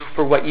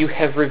for what you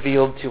have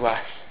revealed to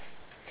us.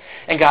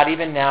 And God,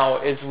 even now,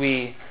 as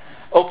we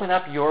open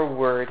up your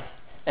word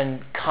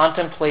and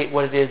contemplate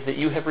what it is that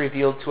you have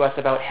revealed to us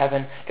about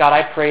heaven, God,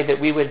 I pray that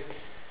we would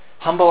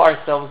humble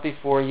ourselves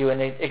before you and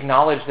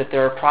acknowledge that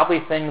there are probably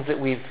things that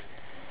we've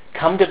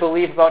come to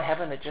believe about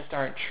heaven that just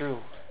aren't true.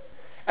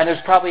 And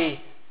there's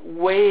probably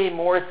way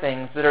more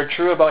things that are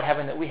true about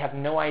heaven that we have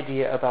no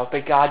idea about.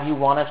 But God, you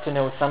want us to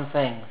know some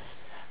things,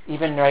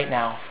 even right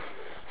now.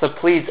 So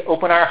please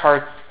open our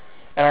hearts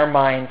and our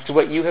minds to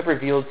what you have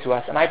revealed to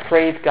us. And I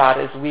pray, God,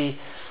 as we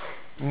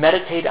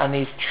meditate on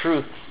these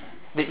truths,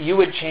 that you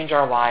would change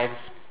our lives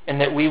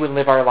and that we would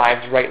live our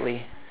lives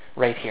rightly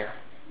right here.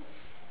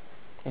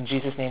 In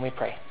Jesus' name we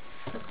pray.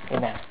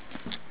 Amen.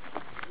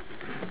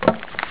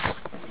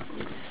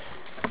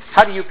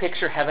 How do you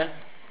picture heaven?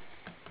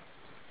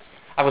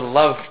 I would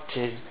love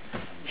to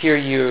hear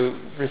you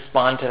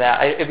respond to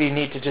that. It'd be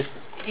neat to just,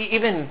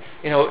 even,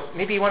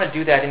 maybe you want to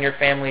do that in your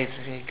families.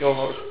 You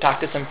go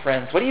talk to some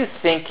friends. What do you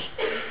think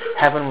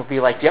heaven will be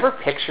like? Do you ever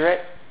picture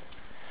it?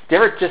 Do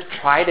you ever just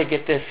try to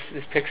get this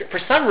picture? For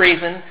some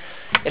reason,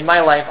 in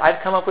my life,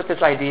 I've come up with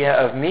this idea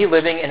of me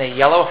living in a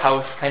yellow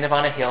house kind of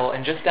on a hill,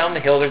 and just down the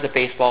hill there's a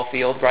baseball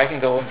field where I can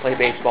go and play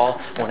baseball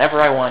whenever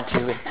I want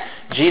to. And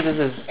Jesus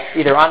is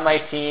either on my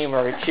team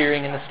or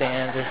cheering in the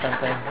stands or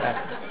something.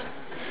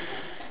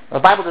 The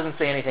Bible doesn't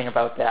say anything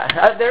about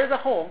that. There's a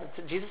home.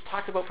 Jesus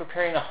talks about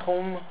preparing a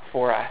home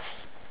for us.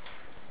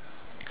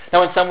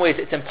 Now, in some ways,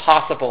 it's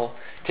impossible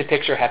to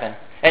picture heaven.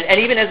 And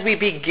even as we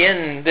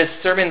begin this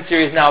sermon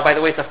series now, by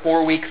the way, it's a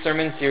 4-week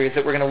sermon series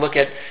that we're going to look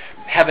at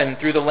heaven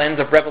through the lens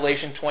of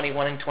Revelation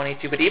 21 and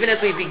 22. But even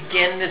as we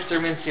begin this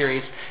sermon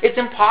series, it's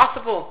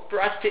impossible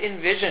for us to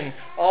envision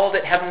all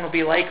that heaven will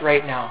be like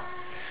right now.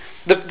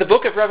 The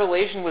book of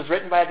Revelation was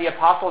written by the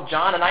Apostle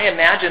John, and I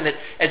imagine that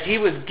as he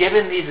was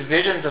given these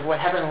visions of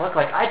what heaven looked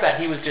like, I bet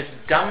he was just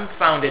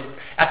dumbfounded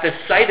at the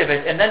sight of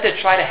it, and then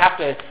to try to have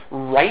to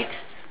write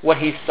what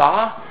he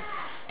saw.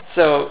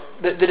 So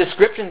the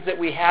descriptions that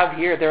we have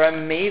here, they're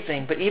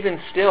amazing, but even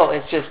still,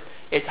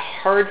 it's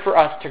hard for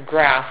us to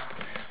grasp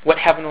what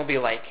heaven will be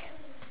like.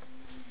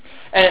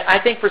 And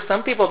I think for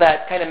some people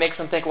that kind of makes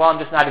them think, well, I'm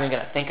just not even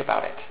going to think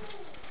about it.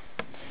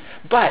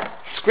 But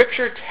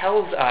Scripture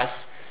tells us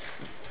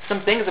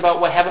some things about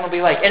what heaven will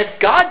be like. And if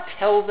God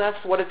tells us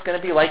what it's going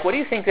to be like, what do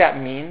you think that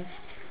means?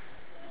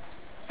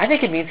 I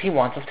think it means he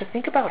wants us to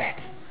think about it.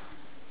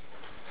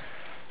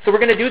 So we're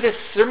going to do this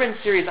sermon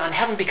series on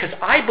heaven because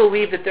I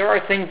believe that there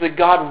are things that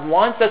God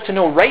wants us to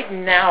know right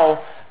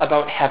now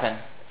about heaven.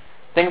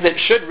 Things that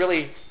should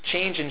really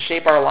change and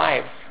shape our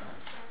lives.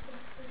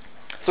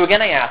 So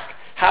again, I ask,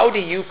 how do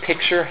you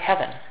picture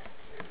heaven?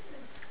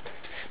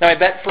 Now, I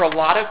bet for a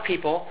lot of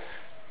people,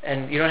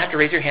 and you don't have to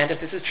raise your hand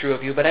if this is true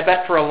of you, but I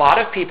bet for a lot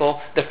of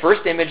people, the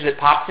first image that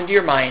pops into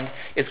your mind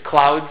is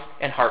clouds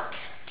and harps.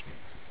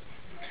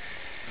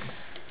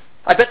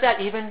 I bet that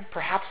even,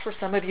 perhaps for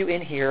some of you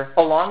in here,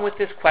 along with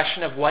this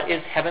question of what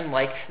is heaven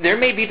like, there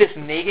may be this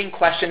nagging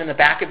question in the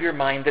back of your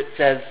mind that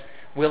says,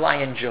 will I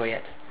enjoy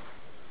it?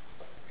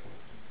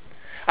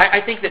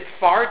 I think that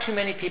far too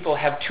many people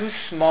have too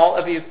small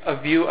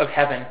a view of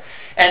heaven,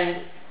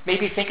 and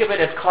maybe think of it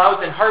as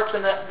clouds and harps,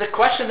 and the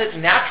question that's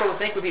natural to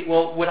think would be,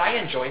 well, would I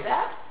enjoy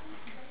that?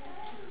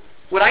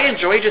 Would I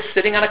enjoy just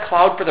sitting on a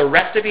cloud for the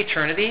rest of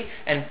eternity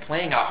and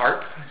playing a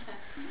harp?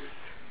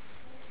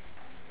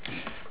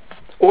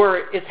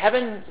 Or is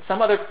heaven,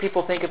 some other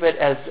people think of it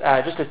as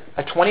just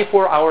a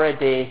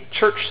 24-hour-a-day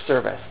church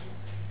service.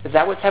 Is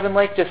that what's heaven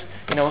like? Just,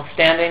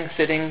 standing,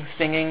 sitting,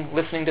 singing,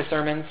 listening to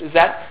sermons? Is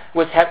that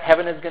what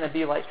heaven is going to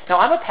be like? Now,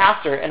 I'm a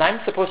pastor, and I'm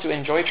supposed to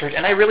enjoy church,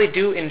 and I really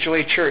do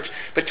enjoy church.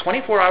 But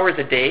 24 hours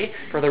a day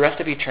for the rest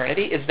of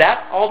eternity, is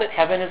that all that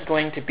heaven is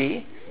going to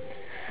be?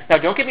 Now,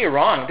 don't get me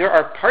wrong. There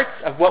are parts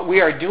of what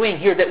we are doing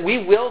here that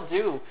we will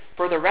do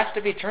for the rest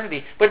of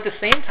eternity. But at the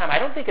same time, I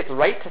don't think it's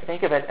right to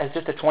think of it as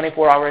just a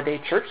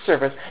 24-hour-a-day church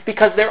service,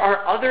 because there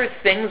are other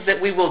things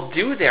that we will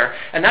do there.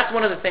 And that's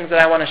one of the things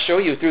that I want to show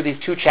you through these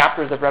 2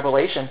 chapters of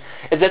Revelation,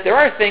 is that there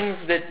are things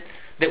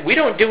that we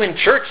don't do in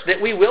church that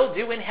we will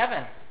do in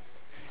heaven.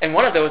 And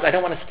one of those, I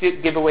don't want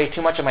to give away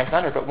too much of my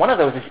thunder, but one of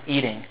those is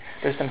eating.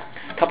 There's a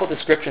couple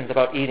descriptions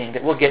about eating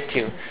that we'll get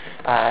to,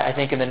 I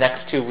think, in the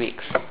next 2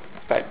 weeks.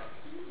 But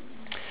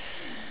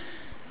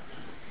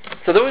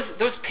so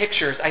those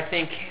pictures, I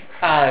think,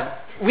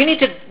 we need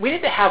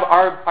to have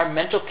our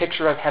mental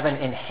picture of heaven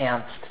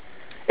enhanced.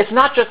 It's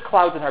not just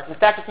clouds and harps. In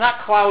fact, it's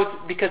not clouds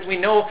because we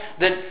know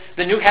that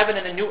the new heaven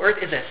and the new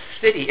earth is a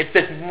city. It's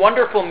this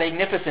wonderful,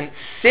 magnificent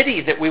city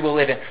that we will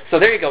live in. So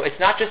there you go. It's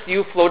not just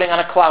you floating on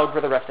a cloud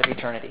for the rest of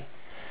eternity.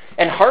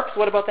 And harps,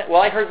 what about that?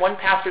 Well, I heard one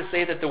pastor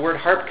say that the word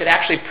harp could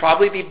actually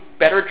probably be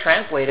better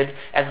translated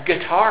as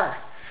guitar.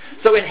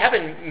 So in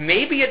heaven,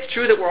 maybe it's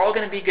true that we're all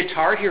going to be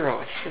guitar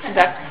heroes. Isn't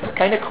that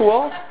kind of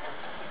cool?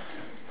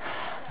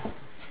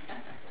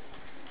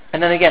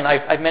 And then again,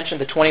 I've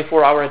mentioned the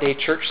 24-hour-a-day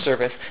church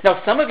service.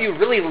 Now, some of you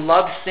really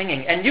love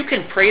singing, and you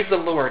can praise the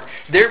Lord.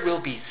 There will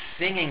be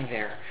singing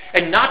there.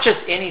 And not just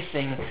any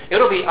singing.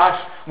 It'll be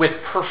us with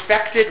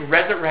perfected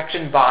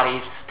resurrection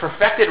bodies,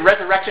 perfected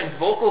resurrection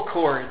vocal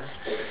cords,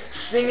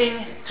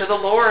 singing to the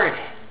Lord.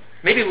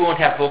 Maybe we won't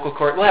have vocal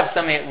cords. We'll have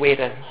some way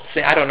to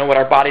sing. I don't know what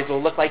our bodies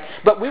will look like.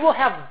 But we will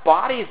have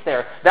bodies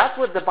there. That's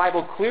what the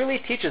Bible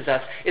clearly teaches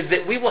us, is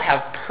that we will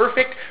have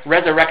perfect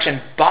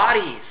resurrection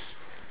bodies.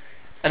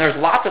 And there's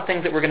lots of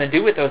things that we're going to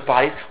do with those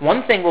bodies.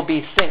 One thing will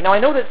be sing. Now, I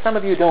know that some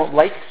of you don't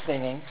like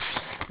singing,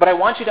 but I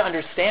want you to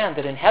understand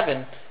that in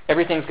heaven,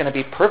 everything's going to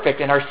be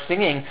perfect, and our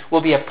singing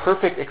will be a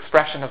perfect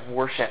expression of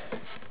worship.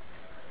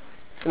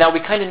 Now, we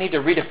kind of need to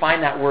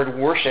redefine that word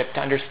worship to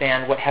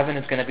understand what heaven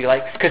is going to be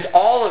like, because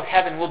all of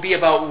heaven will be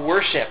about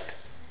worship.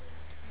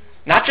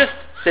 Not just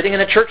sitting in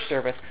a church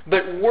service,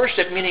 but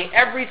worship, meaning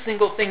every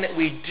single thing that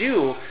we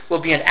do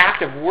will be an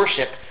act of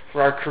worship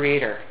for our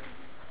Creator.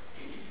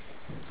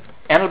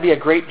 And it'll be a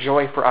great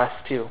joy for us,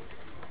 too.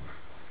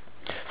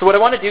 So what I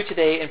want to do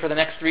today and for the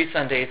next 3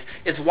 Sundays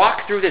is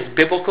walk through this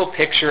biblical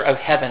picture of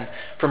heaven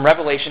from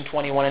Revelation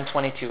 21 and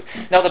 22.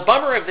 Now, the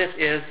bummer of this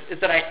is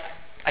that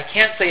I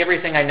can't say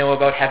everything I know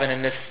about heaven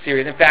in this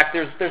series. In fact,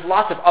 there's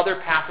lots of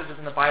other passages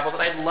in the Bible that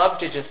I'd love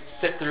to just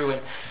sit through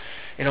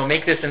and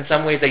make this in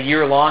some ways a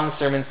year-long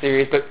sermon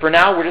series. But for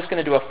now, we're just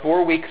going to do a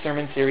 4-week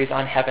sermon series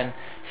on heaven,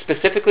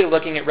 specifically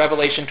looking at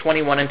Revelation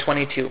 21 and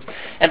 22.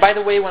 And by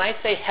the way, when I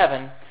say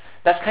heaven,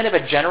 that's kind of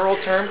a general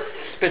term.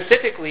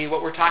 Specifically,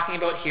 what we're talking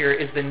about here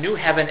is the new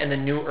heaven and the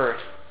new earth.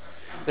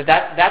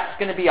 That's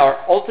going to be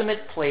our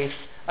ultimate place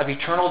of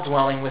eternal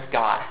dwelling with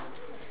God.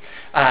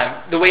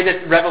 The way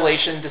that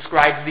Revelation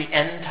describes the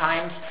end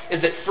times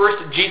is that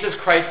first Jesus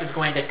Christ is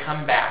going to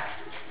come back.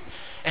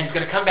 And He's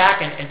going to come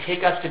back and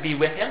take us to be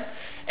with Him.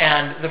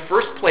 And the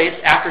first place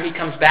after He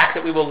comes back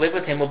that we will live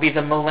with Him will be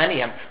the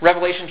millennium.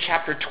 Revelation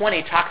chapter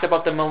 20 talks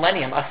about the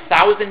millennium, a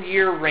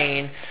 1,000-year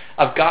reign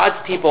of God's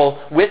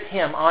people with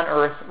Him on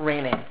earth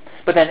reigning.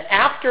 But then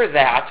after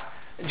that,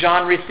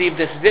 John received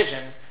this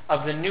vision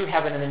of the new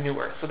heaven and the new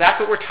earth. So that's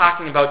what we're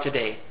talking about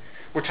today.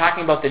 We're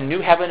talking about the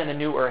new heaven and the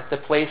new earth, the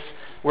place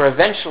where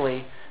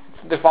eventually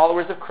the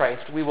followers of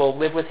Christ, we will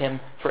live with Him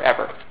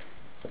forever.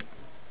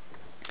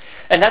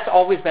 And that's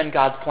always been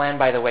God's plan,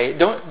 by the way.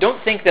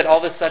 Don't think that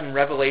all of a sudden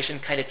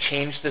Revelation kind of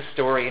changed the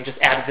story and just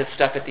added this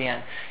stuff at the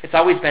end. It's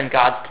always been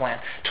God's plan.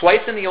 Twice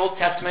in the Old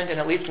Testament and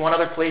at least one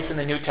other place in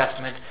the New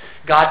Testament,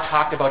 God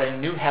talked about a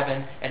new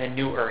heaven and a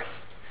new earth,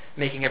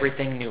 making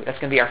everything new. That's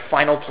going to be our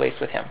final place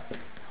with Him.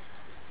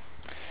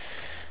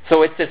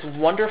 So it's this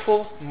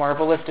wonderful,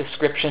 marvelous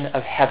description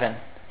of heaven.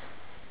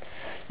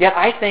 Yet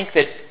I think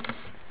that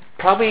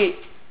probably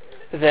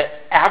the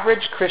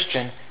average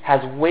Christian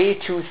has way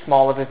too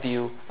small of a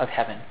view of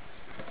heaven.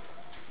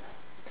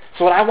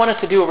 So what I want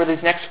us to do over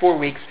these next 4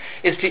 weeks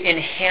is to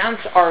enhance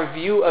our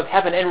view of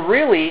heaven and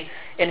really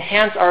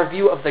enhance our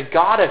view of the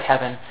God of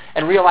heaven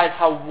and realize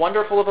how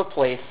wonderful of a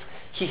place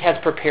He has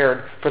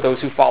prepared for those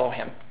who follow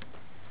Him.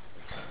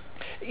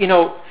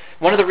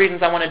 One of the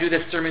reasons I want to do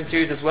this sermon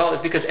series as well is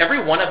because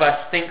every one of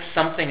us thinks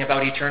something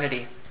about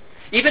eternity.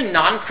 Even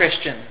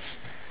non-Christians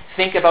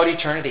think about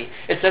eternity.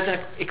 It says in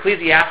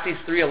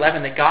Ecclesiastes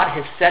 3:11 that God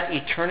has set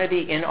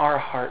eternity in our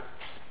hearts.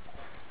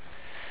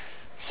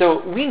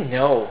 So we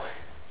know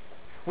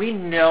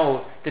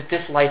that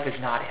this life is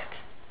not it.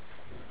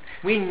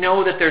 We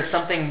know that there's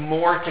something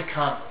more to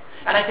come.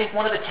 And I think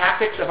one of the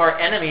tactics of our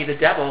enemy, the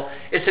devil,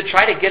 is to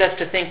try to get us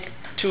to think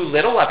too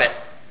little of it.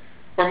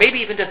 Or maybe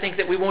even to think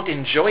that we won't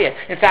enjoy it.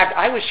 In fact,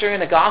 I was sharing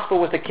the gospel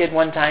with a kid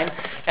one time,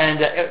 and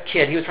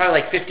he was probably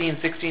like 15,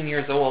 16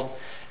 years old.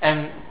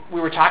 And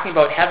we were talking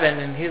about heaven,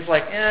 and he's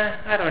like,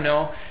 I don't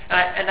know.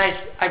 And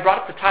I brought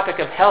up the topic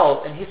of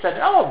hell, and he said,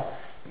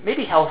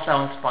 maybe hell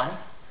sounds fun.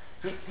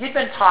 He'd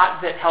been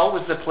taught that hell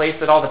was the place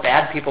that all the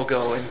bad people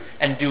go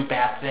and do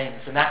bad things,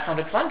 and that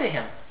sounded fun to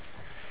him.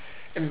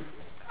 And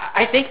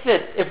I think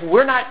that if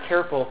we're not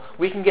careful,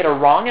 we can get a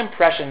wrong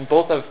impression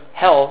both of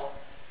hell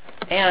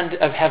and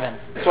of heaven.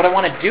 So what I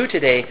want to do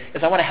today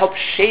is I want to help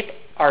shape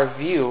our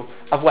view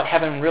of what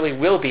heaven really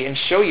will be and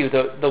show you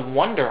the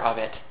wonder of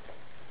it,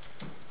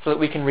 so that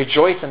we can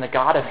rejoice in the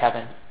God of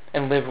heaven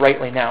and live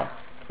rightly now.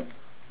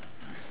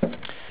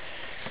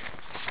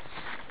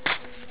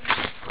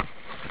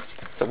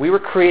 So we were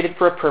created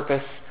for a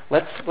purpose.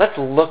 Let's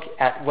look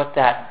at what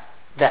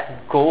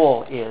that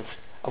goal is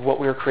of what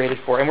we were created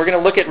for. And we're going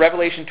to look at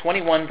Revelation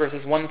 21,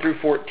 verses 1 through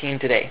 14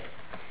 today.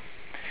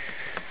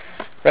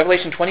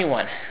 Revelation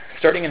 21,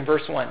 starting in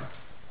verse 1.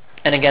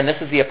 And again,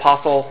 this is the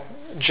Apostle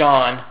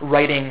John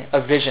writing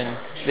a vision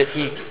that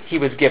he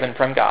was given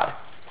from God.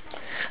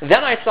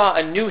 Then I saw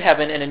a new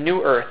heaven and a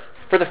new earth,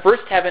 for the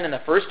first heaven and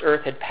the first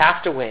earth had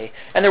passed away,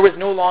 and there was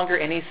no longer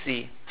any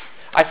sea.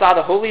 I saw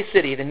the holy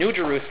city, the new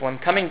Jerusalem,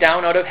 coming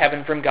down out of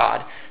heaven from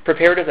God,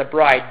 prepared as a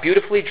bride,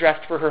 beautifully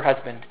dressed for her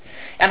husband.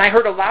 And I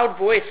heard a loud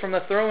voice from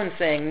the throne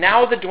saying,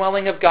 "Now the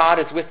dwelling of God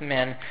is with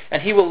men,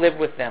 and He will live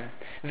with them.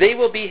 They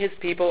will be His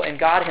people, and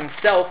God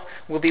Himself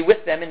will be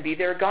with them and be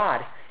their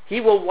God. He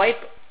will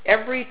wipe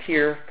every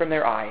tear from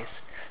their eyes.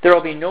 There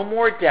will be no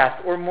more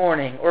death or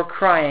mourning or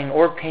crying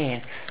or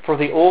pain, for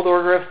the old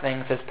order of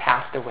things has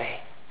passed away.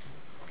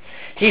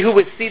 He who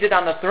was seated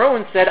on the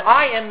throne said,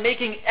 I am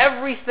making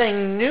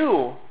everything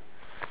new.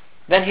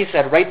 Then he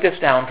said, write this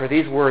down, for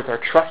these words are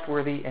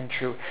trustworthy and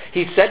true.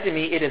 He said to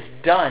me, it is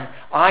done.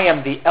 I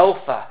am the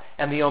Alpha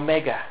and the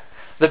Omega,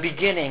 the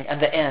beginning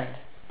and the end.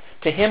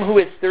 To him who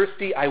is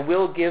thirsty I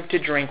will give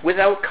to drink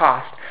without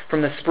cost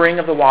from the spring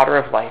of the water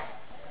of life.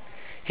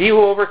 He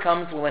who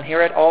overcomes will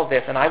inherit all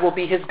this, and I will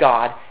be his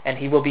God, and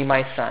he will be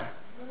my son.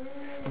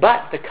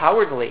 But the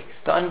cowardly,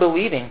 the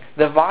unbelieving,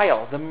 the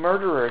vile, the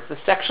murderers, the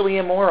sexually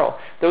immoral,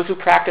 those who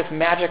practice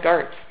magic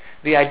arts,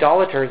 the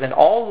idolaters, and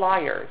all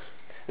liars,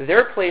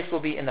 their place will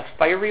be in the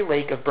fiery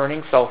lake of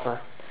burning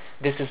sulfur.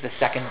 This is the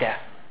second death.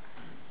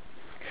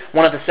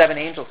 One of the 7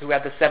 angels who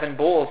had the 7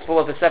 bowls full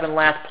of the 7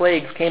 last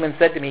plagues came and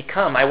said to me,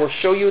 come, I will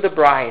show you the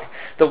bride,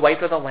 the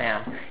wife of the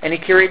Lamb. And he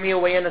carried me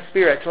away in the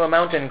Spirit to a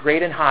mountain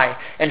great and high,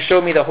 and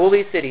showed me the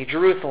holy city,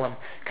 Jerusalem,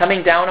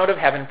 coming down out of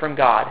heaven from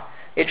God.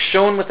 It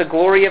shone with the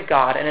glory of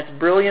God, and its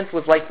brilliance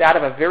was like that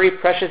of a very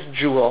precious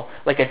jewel,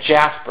 like a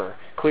jasper,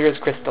 clear as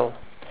crystal.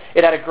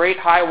 It had a great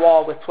high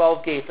wall with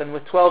 12 gates, and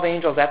with 12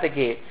 angels at the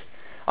gates.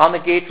 On the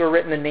gates were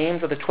written the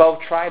names of the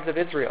 12 tribes of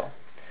Israel.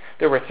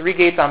 There were 3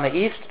 gates on the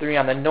east, 3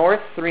 on the north,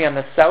 3 on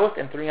the south,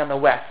 and 3 on the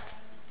west.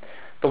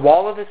 The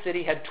wall of the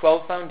city had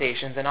 12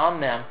 foundations, and on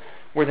them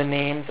were the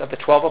names of the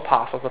 12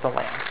 apostles of the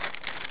Lamb.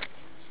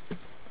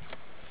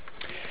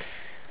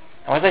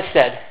 Now, as I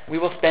said, we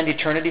will spend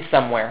eternity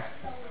somewhere.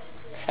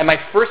 And my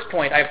first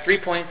point, I have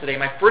 3 points today.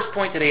 My first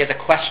point today is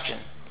a question.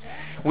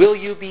 Will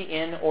you be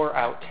in or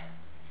out?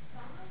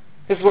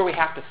 This is where we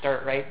have to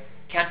start, right?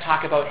 Can't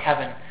talk about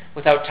heaven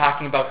without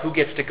talking about who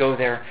gets to go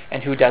there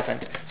and who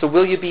doesn't. So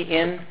will you be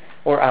in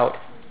or out?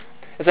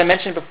 As I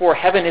mentioned before,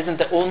 heaven isn't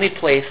the only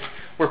place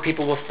where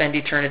people will spend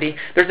eternity.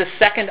 There's a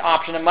second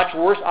option, a much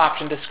worse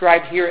option,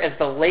 described here as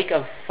the lake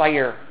of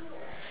fire.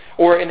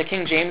 Or in the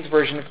King James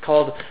Version, it's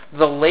called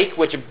the lake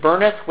which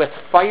burneth with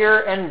fire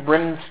and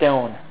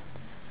brimstone.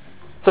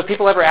 So if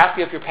people ever ask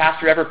you if your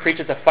pastor ever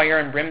preaches a fire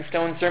and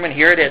brimstone sermon,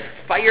 here it is.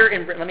 Fire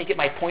and let me get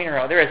my pointer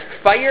out. There is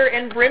fire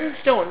and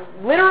brimstone.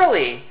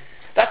 Literally.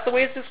 That's the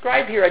way it's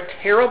described here. A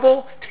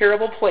terrible,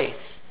 terrible place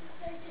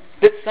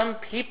that some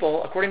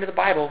people, according to the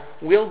Bible,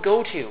 will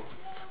go to.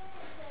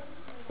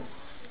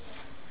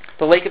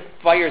 The lake of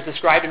fire is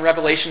described in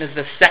Revelation as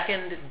the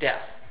second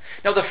death.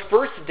 Now, the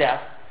first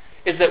death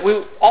is that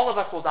all of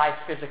us will die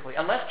physically.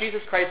 Unless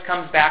Jesus Christ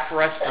comes back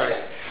for us first,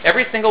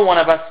 every single one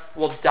of us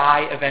will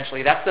die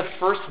eventually. That's the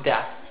first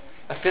death,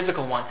 a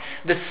physical one.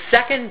 The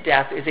second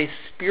death is a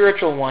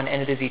spiritual one,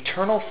 and it is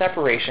eternal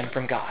separation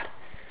from God.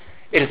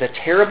 It is a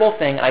terrible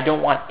thing, and I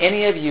don't want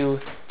any of you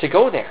to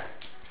go there.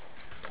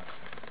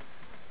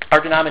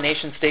 Our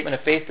denomination's statement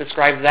of faith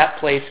describes that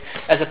place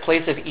as a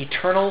place of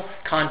eternal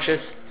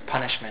conscious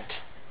punishment.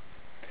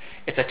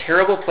 It's a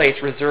terrible place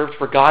reserved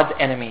for God's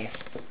enemies.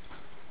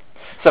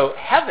 So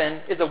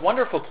heaven is a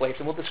wonderful place,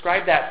 and we'll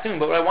describe that soon.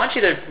 But what I want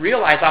you to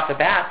realize off the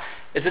bat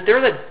is that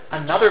there's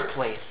another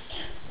place.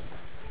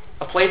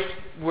 A place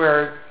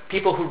where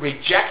people who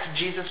reject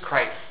Jesus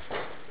Christ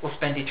will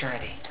spend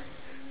eternity.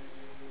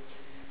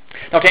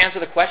 Now, to answer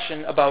the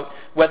question about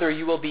whether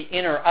you will be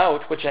in or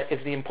out, which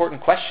is the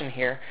important question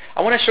here,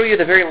 I want to show you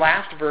the very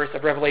last verse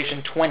of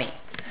Revelation 20.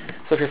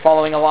 So if you're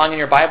following along in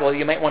your Bible,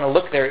 you might want to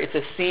look there. It's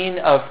a scene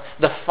of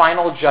the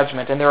final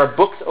judgment, and there are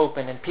books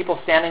open and people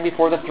standing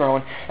before the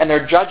throne, and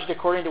they're judged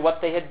according to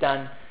what they had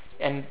done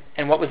and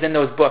what was in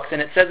those books.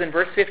 And it says in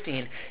verse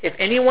 15, if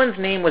anyone's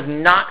name was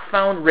not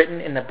found written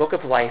in the book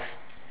of life,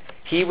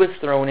 he was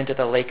thrown into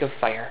the lake of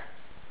fire.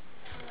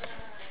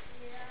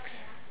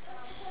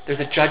 There's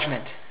a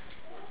judgment.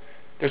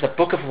 There's a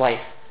book of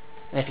life.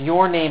 And if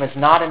your name is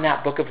not in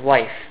that book of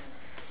life,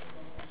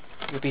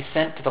 you'll be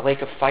sent to the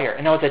lake of fire.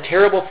 And now it's a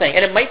terrible thing.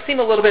 And it might seem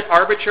a little bit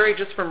arbitrary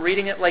just from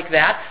reading it like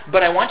that,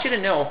 but I want you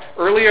to know,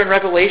 earlier in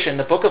Revelation,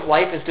 the book of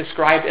life is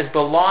described as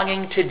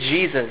belonging to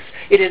Jesus.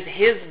 It is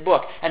his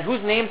book. And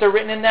whose names are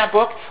written in that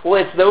book?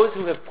 Well, it's those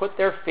who have put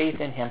their faith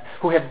in him,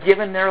 who have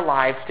given their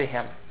lives to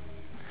him.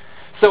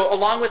 So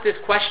along with this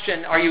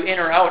question, are you in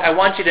or out, I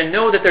want you to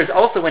know that there's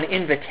also an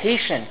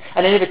invitation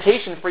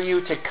for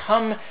you to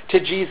come to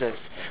Jesus.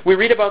 We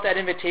read about that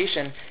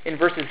invitation in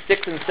verses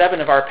 6 and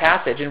 7 of our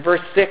passage. In verse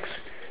 6,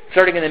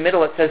 starting in the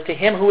middle, it says, to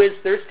him who is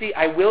thirsty,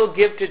 I will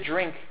give to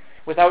drink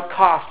without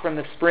cost from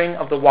the spring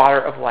of the water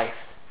of life.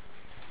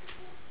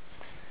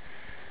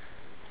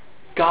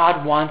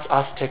 God wants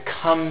us to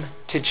come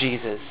to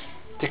Jesus,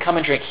 to come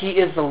and drink. He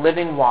is the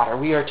living water.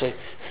 We are to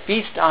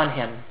feast on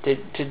him,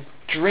 to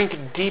drink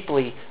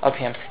deeply of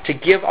him, to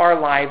give our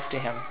lives to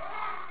him.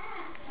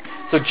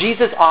 So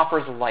Jesus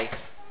offers life.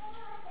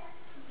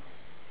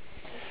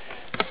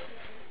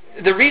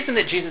 The reason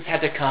that Jesus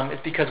had to come is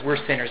because we're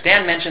sinners.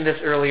 Dan mentioned this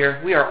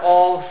earlier. We are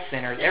all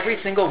sinners.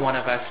 Every single one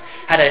of us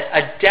had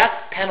a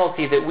death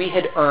penalty that we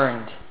had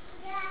earned.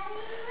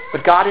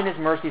 But God in his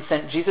mercy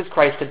sent Jesus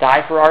Christ to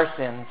die for our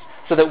sins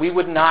so that we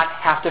would not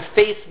have to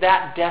face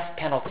that death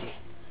penalty.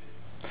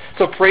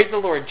 So praise the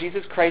Lord,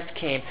 Jesus Christ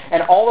came,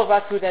 and all of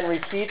us who then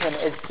receive him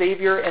as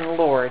Savior and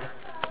Lord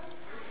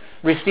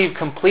receive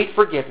complete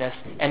forgiveness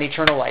and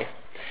eternal life.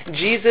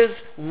 Jesus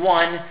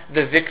won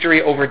the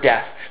victory over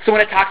death. So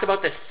when it talks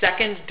about the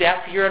second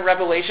death here in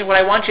Revelation, what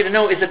I want you to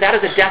know is that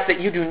is a death that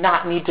you do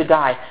not need to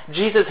die.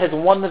 Jesus has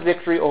won the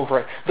victory over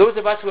it. Those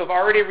of us who have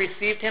already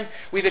received him,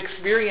 we've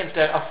experienced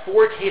a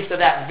foretaste of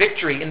that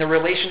victory in the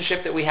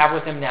relationship that we have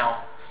with him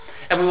now.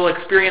 And we will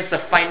experience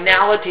the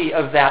finality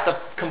of that, the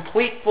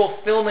complete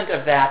fulfillment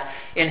of that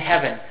in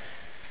heaven,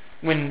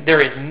 when there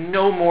is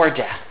no more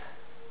death.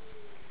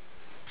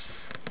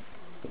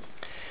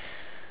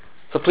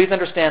 So please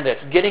understand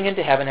this. Getting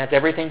into heaven has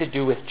everything to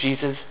do with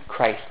Jesus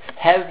Christ.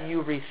 Have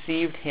you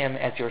received him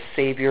as your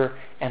Savior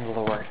and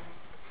Lord?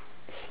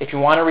 If you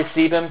want to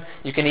receive him,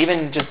 you can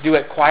even just do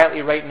it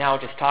quietly right now,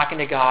 just talking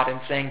to God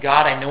and saying,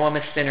 God, I know I'm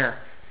a sinner.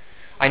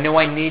 I know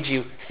I need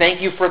you.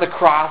 Thank you for the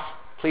cross.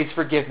 Please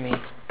forgive me.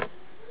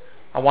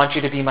 I want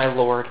you to be my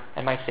Lord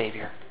and my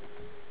Savior.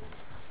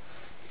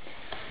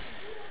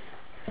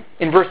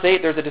 In verse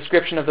 8, there's a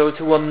description of those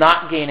who will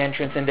not gain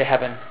entrance into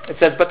heaven. It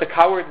says, but the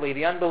cowardly,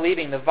 the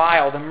unbelieving, the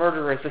vile, the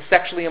murderers, the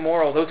sexually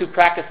immoral, those who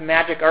practice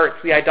magic arts,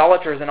 the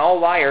idolaters, and all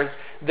liars,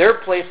 their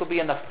place will be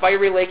in the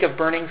fiery lake of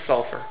burning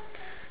sulfur.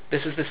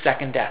 This is the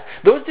second death.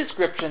 Those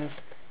descriptions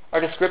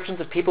are descriptions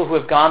of people who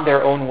have gone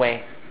their own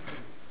way.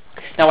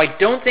 Now, I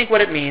don't think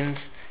what it means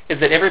is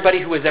that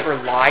everybody who has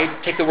ever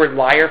lied, take the word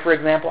liar, for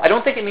example, I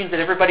don't think it means that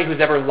everybody who's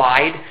ever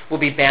lied will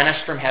be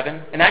banished from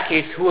heaven. In that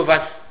case, who of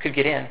us could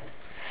get in?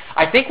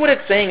 I think what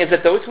it's saying is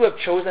that those who have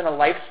chosen a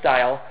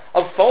lifestyle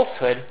of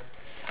falsehood,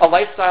 a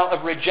lifestyle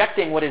of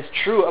rejecting what is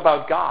true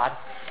about God,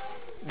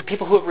 the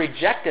people who have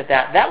rejected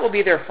that, that will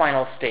be their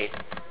final state.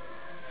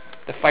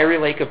 The fiery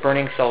lake of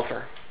burning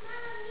sulfur.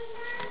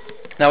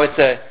 Now it's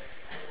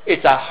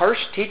a harsh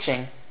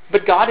teaching,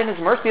 but God in his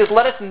mercy has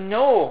let us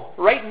know.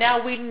 Right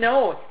now we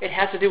know it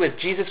has to do with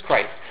Jesus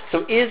Christ.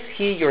 So is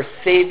he your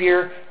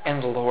Savior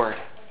and Lord?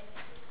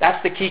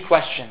 That's the key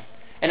question.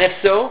 And if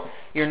so,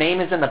 your name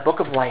is in the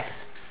book of life.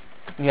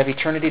 And you have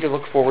eternity to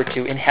look forward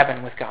to in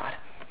heaven with God.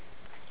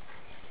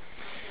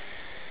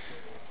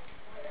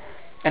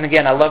 And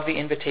again, I love the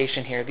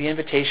invitation here. The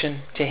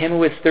invitation, to him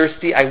who is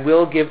thirsty, I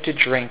will give to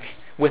drink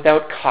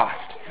without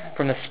cost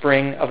from the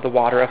spring of the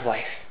water of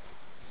life.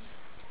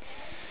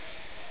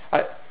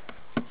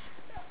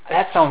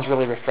 That sounds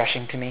really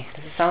refreshing to me.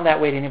 Does it sound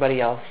that way to anybody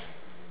else?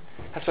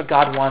 That's what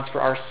God wants for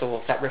our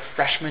souls, that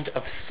refreshment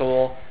of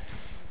soul,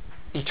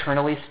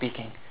 eternally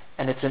speaking.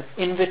 And it's an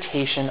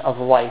invitation of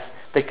life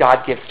that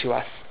God gives to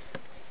us.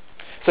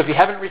 So if you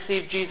haven't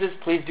received Jesus,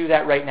 please do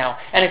that right now.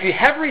 And if you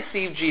have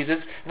received Jesus,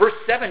 verse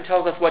 7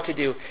 tells us what to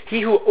do.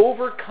 He who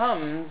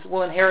overcomes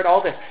will inherit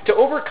all this. To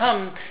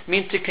overcome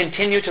means to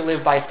continue to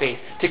live by faith,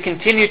 to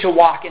continue to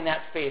walk in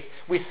that faith.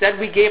 We said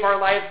we gave our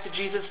lives to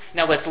Jesus.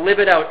 Now let's live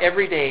it out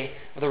every day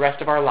for the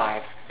rest of our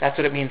lives. That's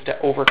what it means to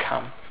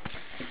overcome.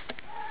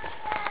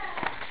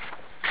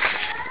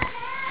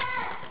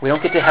 We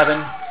don't get to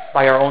heaven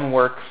by our own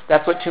works.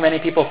 That's what too many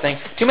people think.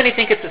 Too many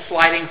think it's a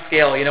sliding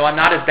scale. You know, I'm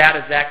not as bad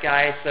as that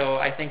guy, so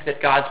I think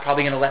that God's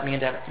probably going to let me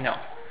into heaven. No.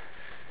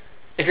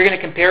 If you're going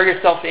to compare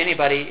yourself to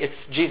anybody, it's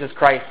Jesus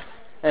Christ.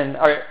 And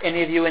are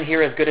any of you in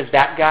here as good as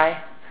that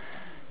guy?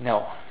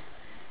 No.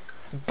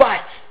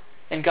 But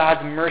in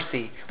God's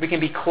mercy, we can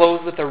be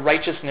clothed with the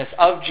righteousness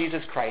of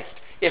Jesus Christ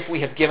if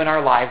we have given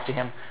our lives to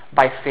him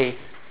by faith,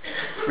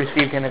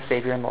 received him as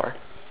Savior and Lord.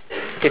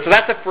 Okay, so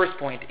that's the first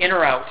point, in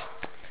or out,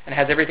 and it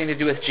has everything to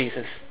do with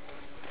Jesus.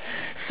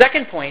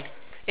 Second point,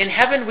 in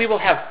heaven we will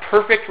have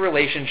perfect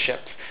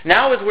relationships.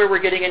 Now is where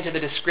we're getting into the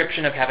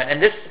description of heaven.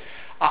 And this,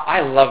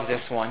 I love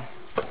this one.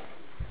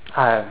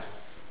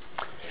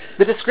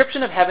 The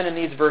description of heaven in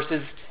these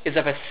verses is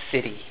of a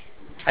city.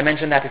 I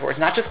mentioned that before. It's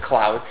not just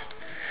clouds.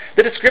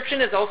 The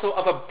description is also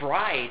of a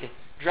bride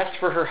dressed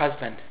for her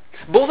husband.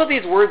 Both of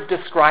these words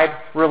describe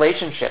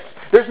relationships.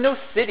 There's no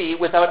city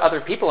without other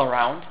people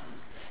around.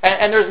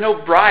 And there's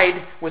no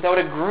bride without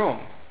a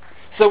groom.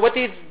 So what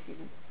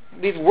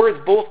these words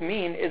both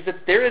mean is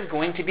that there is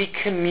going to be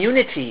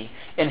community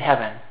in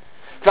heaven.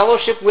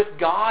 Fellowship with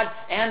God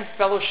and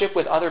fellowship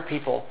with other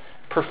people.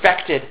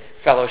 Perfected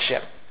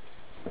fellowship.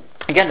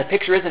 Again, the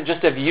picture isn't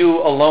just of you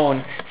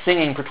alone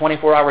singing for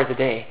 24 hours a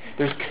day.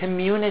 There's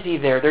community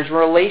there. There's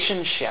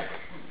relationship.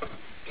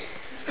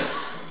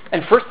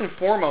 And first and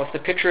foremost, the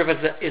picture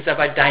is of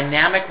a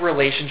dynamic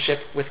relationship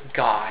with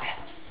God.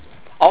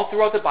 All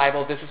throughout the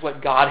Bible, this is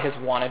what God has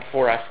wanted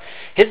for us.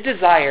 His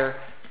desire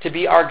to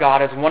be our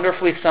God is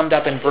wonderfully summed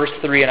up in verse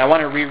 3, and I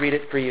want to reread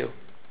it for you.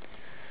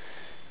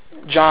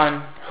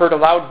 John heard a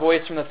loud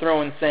voice from the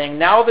throne saying,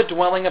 "Now the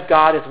dwelling of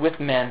God is with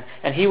men,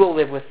 and he will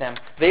live with them.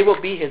 They will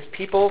be his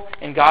people,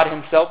 and God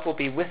himself will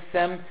be with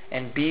them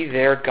and be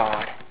their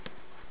God."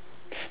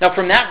 Now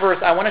from that verse,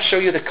 I want to show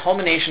you the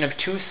culmination of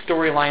two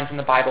storylines in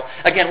the Bible.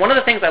 Again, one of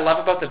the things I love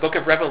about the book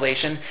of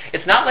Revelation,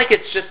 it's not like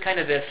it's just kind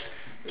of this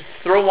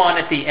throw on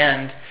at the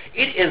end.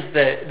 It is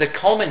the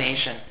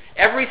culmination.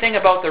 everything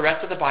about the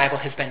rest of the Bible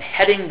has been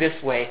heading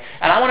this way.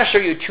 And I want to show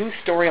you two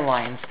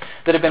storylines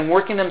that have been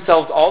working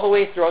themselves all the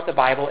way throughout the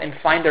Bible and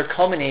find their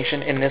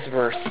culmination in this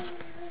verse.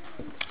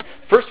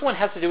 First one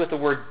has to do with the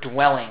word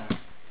dwelling.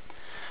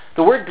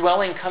 The word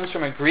dwelling comes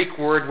from a Greek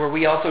word where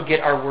we also get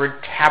our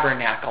word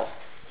tabernacle.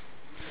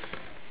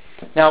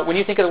 Now, when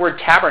you think of the word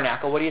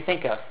tabernacle, what do you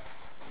think of?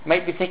 You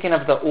might be thinking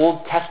of the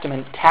Old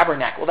Testament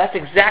tabernacle. That's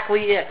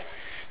exactly it.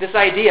 This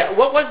idea.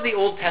 What was the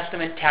Old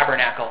Testament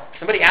tabernacle?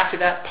 Somebody asked you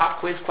that pop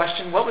quiz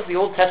question. What was the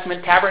Old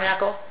Testament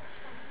tabernacle?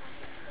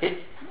 It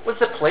was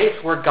the place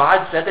where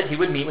God said that He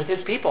would meet with His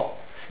people.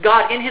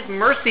 God, in His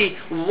mercy,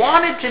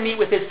 wanted to meet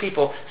with His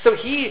people. So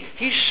He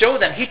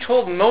showed them. He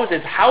told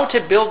Moses how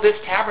to build this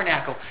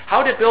tabernacle,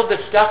 how to build the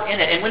stuff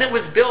in it. And when it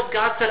was built,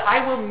 God said,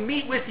 I will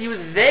meet with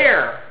you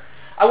there.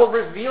 I will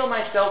reveal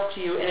myself to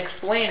you and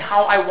explain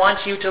how I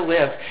want you to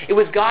live. It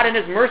was God in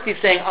His mercy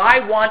saying,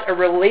 I want a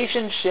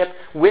relationship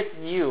with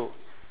you.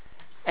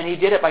 And He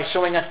did it by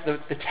showing us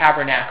the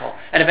tabernacle.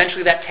 And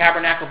eventually that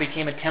tabernacle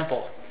became a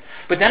temple.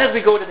 But then as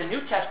we go to the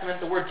New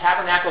Testament, the word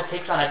tabernacle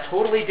takes on a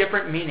totally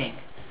different meaning.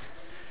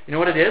 You know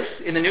what it is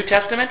in the New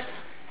Testament?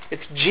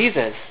 It's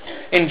Jesus.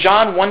 In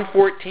John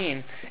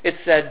 1:14, it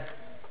said,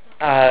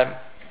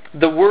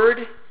 the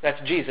Word,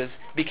 that's Jesus,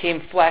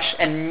 became flesh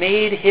and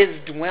made His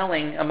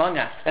dwelling among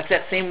us. That's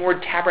that same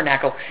word,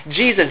 tabernacle.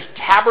 Jesus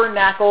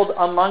tabernacled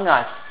among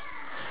us.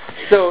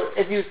 So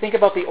if you think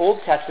about the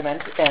Old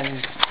Testament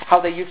and how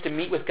they used to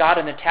meet with God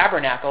in the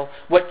tabernacle,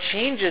 what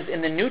changes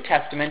in the New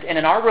Testament and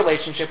in our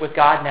relationship with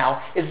God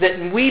now is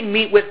that we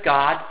meet with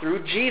God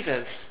through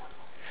Jesus.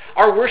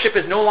 Our worship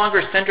is no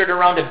longer centered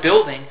around a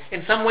building.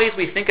 In some ways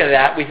we think of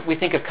that. We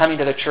think of coming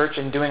to the church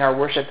and doing our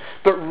worship.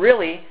 But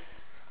really,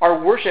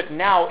 our worship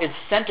now is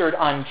centered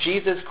on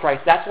Jesus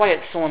Christ. That's why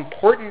it's so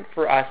important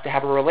for us to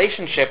have a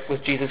relationship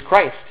with Jesus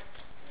Christ.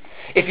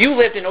 If you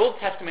lived in Old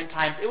Testament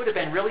times, it would have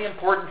been really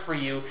important for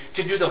you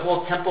to do the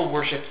whole temple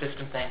worship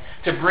system thing,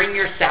 to bring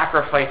your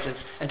sacrifices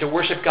and to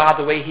worship God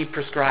the way He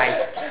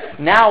prescribed.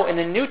 Now, in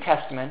the New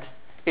Testament,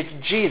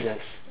 it's Jesus.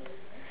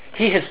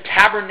 He has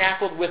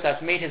tabernacled with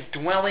us, made His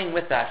dwelling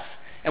with us,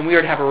 and we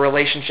are to have a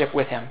relationship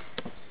with Him.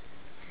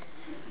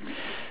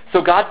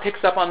 So God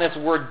picks up on this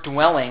word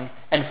dwelling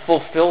and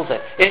fulfills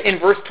it. In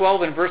verse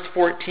 12 and verse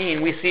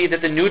 14, we see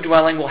that the new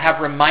dwelling will have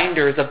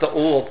reminders of the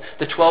old,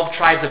 the 12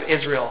 tribes of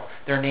Israel,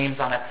 their names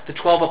on it, the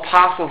 12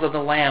 apostles of the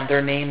Lamb,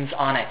 their names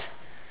on it.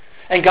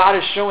 And God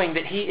is showing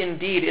that He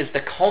indeed is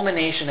the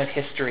culmination of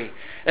history.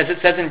 As it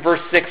says in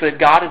verse 6, that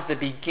God is the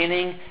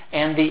beginning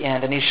and the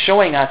end. And He's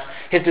showing us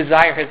His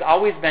desire has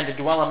always been to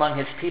dwell among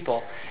His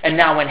people. And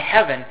now in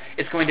heaven,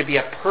 it's going to be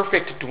a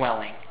perfect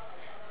dwelling.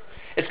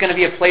 It's going to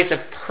be a place of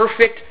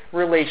perfect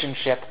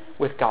relationship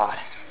with God.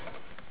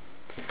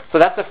 So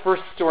that's the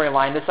first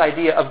storyline, this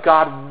idea of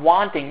God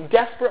wanting,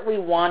 desperately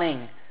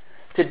wanting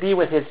to be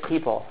with His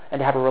people and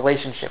to have a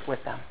relationship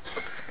with them.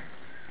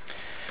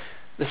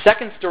 The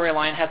second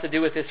storyline has to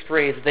do with this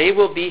phrase, they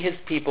will be His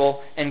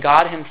people and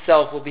God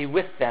Himself will be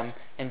with them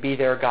and be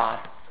their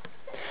God.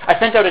 I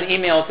sent out an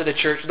email to the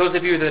church. Those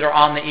of you that are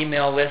on the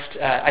email list,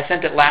 I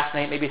sent it last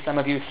night. Maybe some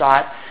of you saw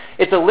it.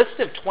 It's a list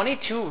of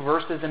 22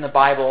 verses in the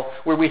Bible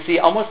where we see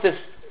almost this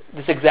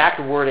exact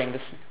wording.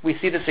 We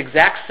see this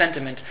exact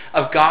sentiment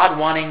of God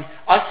wanting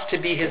us to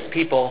be His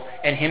people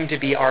and Him to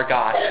be our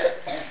God.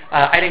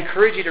 I'd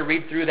encourage you to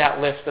read through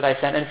that list that I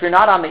sent. And if you're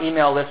not on the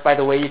email list, by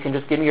the way, you can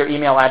just give me your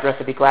email address.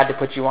 I'd be glad to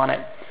put you on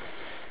it.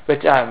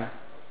 But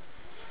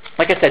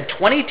like I said,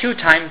 22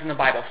 times in the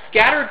Bible,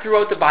 scattered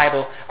throughout the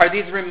Bible, are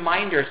these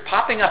reminders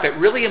popping up at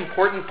really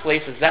important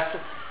places.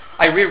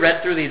 I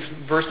reread through these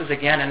verses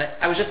again, and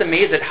I was just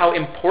amazed at how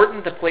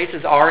important the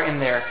places are in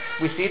there.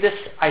 We see this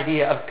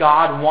idea of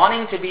God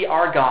wanting to be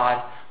our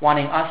God,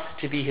 wanting us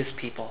to be His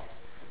people.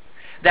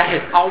 That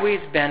has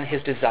always been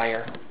His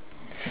desire.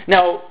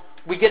 Now,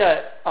 we get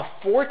a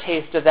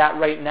foretaste of that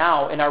right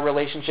now in our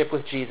relationship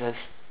with Jesus,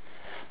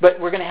 but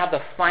we're going to have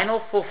the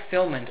final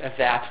fulfillment of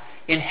that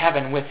in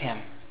heaven with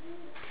Him,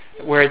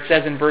 where it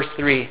says in verse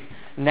 3,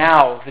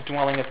 now the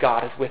dwelling of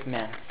God is with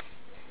men.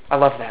 I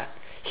love that.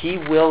 He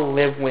will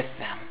live with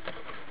them.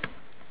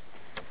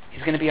 He's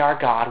going to be our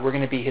God. We're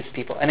going to be His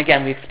people. And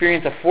again, we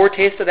experience a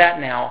foretaste of that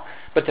now,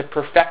 but the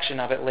perfection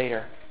of it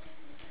later.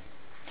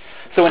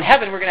 So in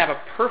heaven, we're going to have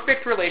a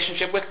perfect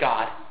relationship with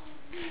God.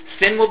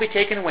 Sin will be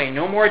taken away.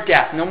 No more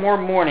death. No more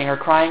mourning or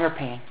crying or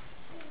pain.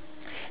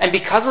 And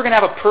because we're going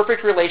to have a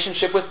perfect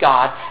relationship with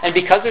God, and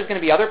because there's going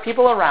to be other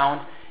people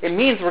around, it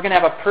means we're going to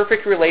have a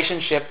perfect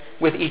relationship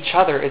with each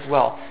other as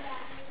well.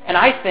 And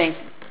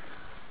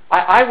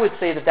I would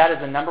say that is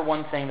the number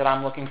one thing that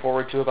I'm looking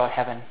forward to about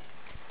heaven,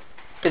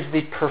 is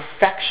the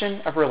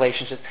perfection of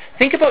relationships.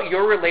 Think about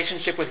your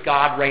relationship with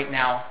God right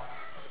now,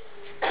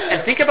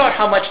 and think about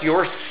how much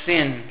your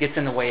sin gets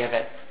in the way of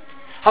it.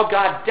 How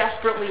God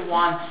desperately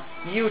wants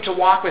you to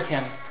walk with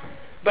Him,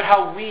 but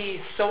how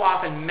we so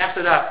often mess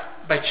it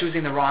up by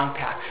choosing the wrong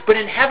path. But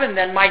in heaven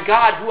then, my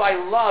God, who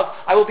I love,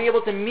 I will be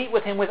able to meet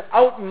with Him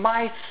without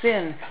my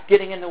sin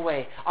getting in the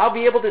way. I'll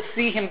be able to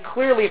see Him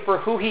clearly for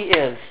who He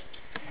is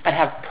and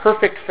have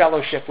perfect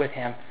fellowship with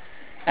Him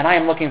And I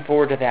am looking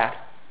forward to that.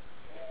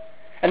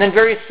 And then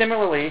very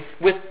similarly,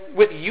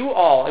 with you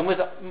all and with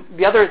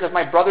the others of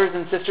my brothers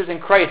and sisters in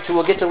Christ who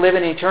will get to live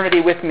in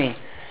eternity with me,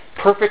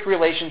 perfect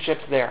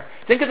relationships there.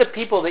 Think of the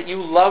people that you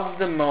love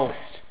the most,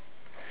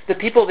 the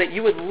people that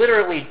you would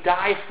literally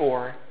die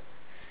for,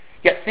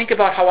 yet think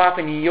about how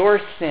often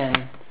your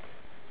sin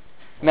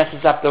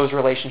messes up those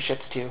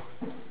relationships too.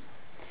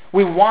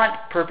 We want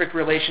perfect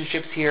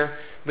relationships here,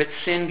 but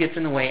sin gets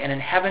in the way. And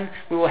in heaven,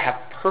 we will have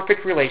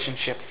perfect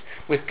relationships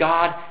with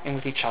God and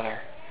with each other.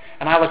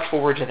 And I look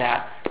forward to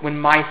that when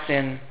my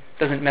sin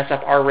doesn't mess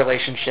up our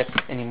relationship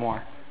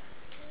anymore.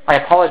 I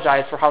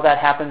apologize for how that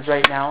happens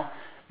right now,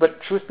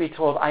 but truth be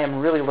told, I am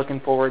really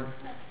looking forward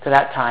to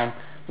that time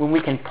when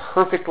we can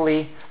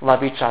perfectly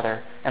love each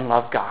other and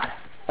love God.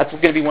 That's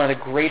going to be one of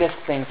the greatest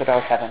things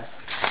about heaven.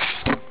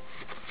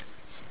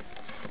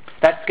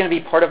 That's going to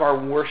be part of our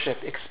worship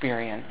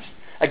experience.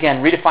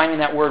 Again, redefining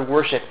that word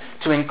worship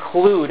to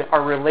include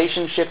our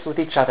relationships with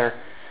each other.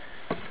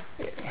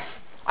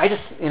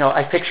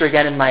 I picture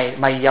again in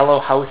my yellow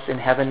house in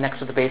heaven next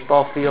to the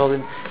baseball field,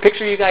 and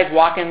picture you guys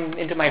walking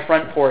into my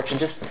front porch and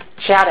just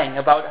chatting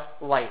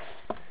about life.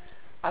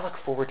 I look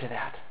forward to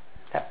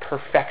that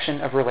perfection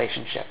of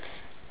relationships.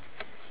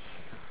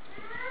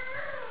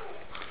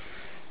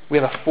 We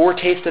have a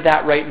foretaste of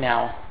that right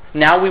now.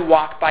 Now we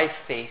walk by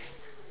faith,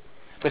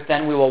 but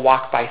then we will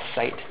walk by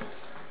sight.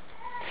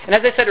 And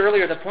as I said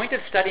earlier, the point of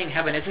studying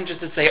heaven isn't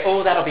just to say,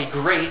 oh, that'll be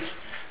great,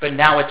 but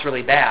now it's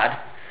really bad.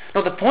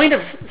 No, the point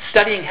of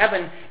studying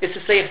heaven is to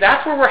say if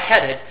that's where we're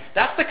headed,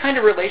 that's the kind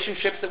of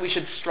relationships that we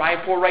should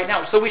strive for right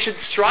now. So we should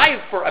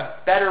strive for a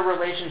better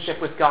relationship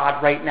with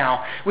God right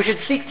now. We should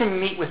seek to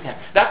meet with Him.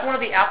 That's one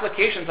of the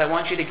applications I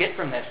want you to get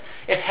from this.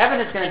 If heaven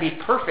is going to be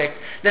perfect,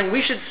 then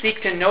we should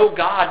seek to know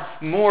God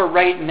more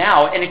right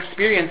now and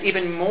experience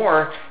even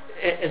more,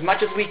 as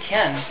much as we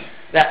can,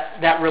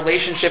 that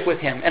relationship with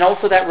Him. And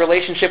also that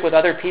relationship with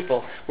other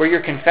people, where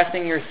you're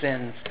confessing your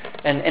sins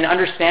and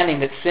understanding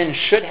that sin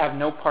should have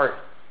no part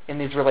in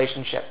these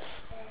relationships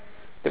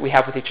that we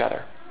have with each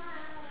other.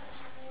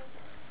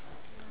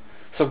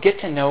 So get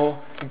to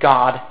know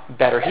God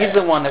better. He's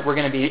the one that we're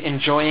going to be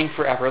enjoying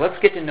forever.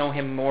 Let's get to know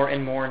Him more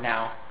and more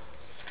now.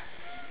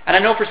 And I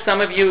know for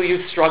some of you,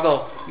 you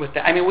struggle with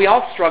that. I mean, we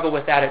all struggle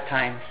with that at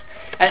times.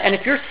 And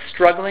if you're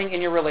struggling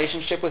in your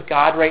relationship with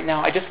God right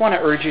now, I just want to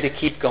urge you to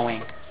keep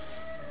going.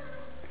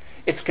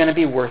 It's going to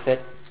be worth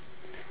it.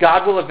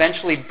 God will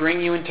eventually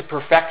bring you into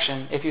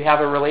perfection if you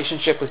have a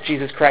relationship with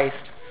Jesus Christ.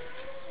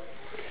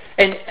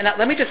 And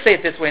let me just say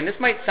it this way, and this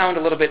might sound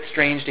a little bit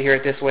strange to hear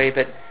it this way,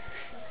 but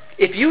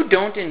if you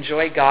don't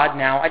enjoy God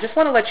now, I just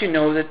want to let you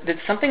know that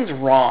something's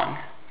wrong.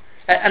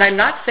 And I'm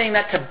not saying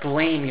that to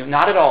blame you,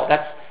 not at all.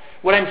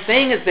 What I'm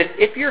saying is that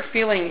if you're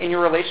feeling in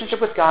your relationship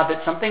with God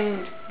that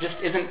something just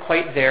isn't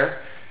quite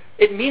there,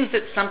 it means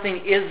that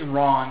something is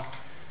wrong,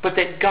 but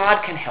that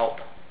God can help.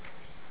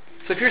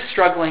 So if you're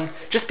struggling,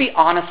 just be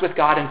honest with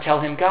God and tell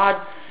Him,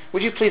 God,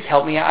 would you please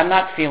help me? I'm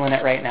not feeling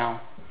it right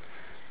now.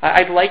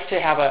 I'd like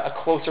to have a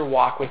closer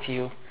walk with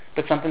you,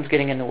 but something's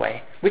getting in the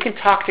way. We can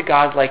talk to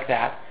God like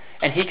that,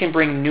 and He can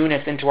bring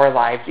newness into our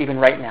lives even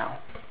right now.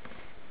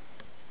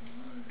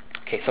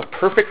 Okay, so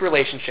perfect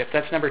relationships.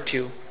 That's number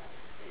 2.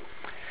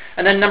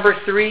 And then number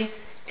 3,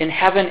 in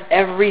heaven,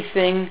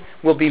 everything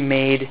will be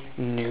made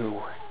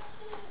new.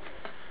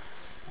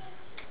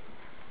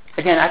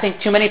 Again, I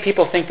think too many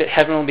people think that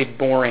heaven will be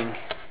boring.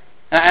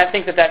 And I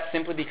think that that's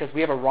simply because we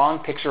have a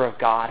wrong picture of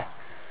God.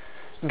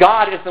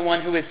 God is the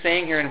one who is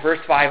saying here in verse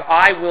 5,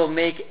 I will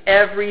make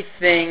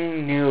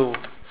everything new.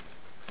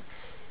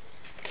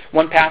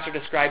 One pastor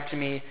described to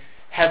me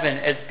heaven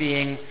as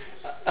being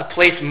a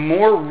place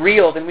more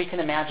real than we can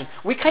imagine.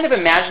 We kind of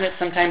imagine it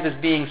sometimes as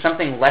being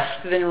something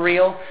less than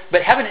real,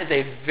 but heaven is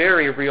a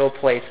very real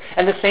place.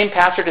 And the same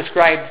pastor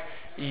described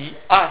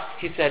us,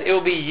 he said, it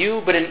will be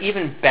you, but an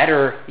even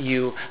better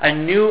you, a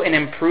new and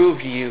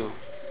improved you.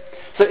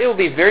 So it will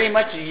be very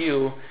much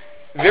you,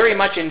 very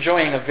much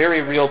enjoying a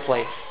very real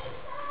place.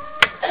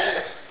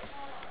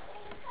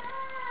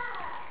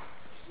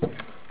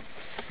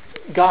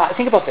 God,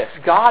 think about this.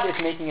 God is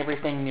making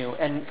everything new.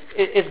 And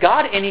is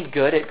God any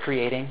good at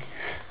creating?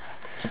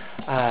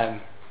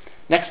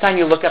 Next time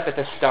you look up at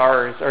the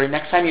stars, or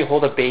next time you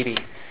hold a baby,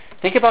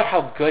 think about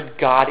how good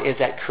God is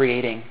at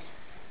creating.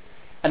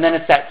 And then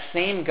it's that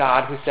same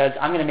God who says,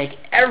 I'm going to make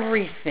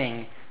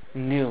everything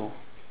new.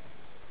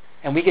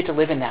 And we get to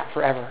live in that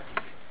forever.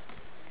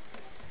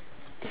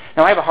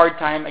 Now, I have a hard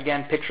time,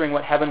 again, picturing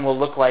what heaven will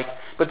look like,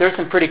 but there's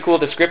some pretty cool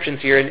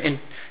descriptions here. In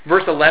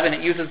verse 11,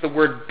 it uses the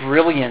word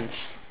brilliance.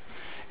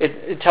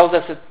 It tells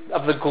us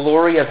of the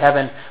glory of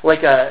heaven,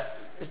 like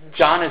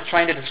John is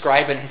trying to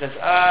describe it, and he says,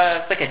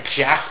 it's like a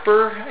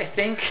jasper, I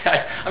think.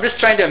 I'm just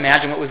trying to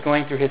imagine what was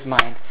going through his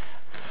mind.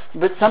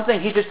 But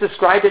he just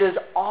described it as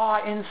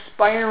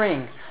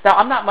awe-inspiring. Now,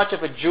 I'm not much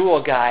of a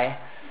jewel guy,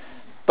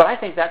 but I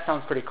think that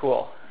sounds pretty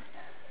cool.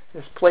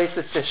 This place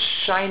is just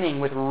shining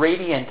with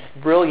radiant,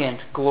 brilliant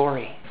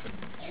glory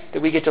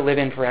that we get to live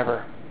in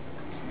forever.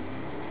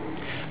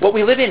 What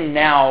we live in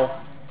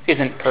now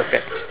isn't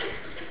perfect.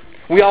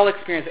 We all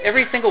experience,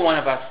 every single one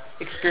of us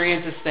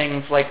experiences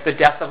things like the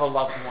death of a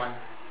loved one,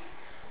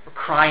 or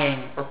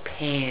crying, or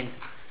pain,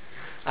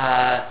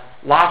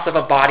 loss of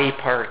a body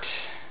part,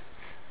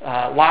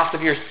 loss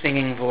of your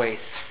singing voice.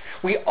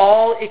 We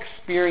all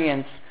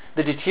experience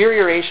the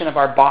deterioration of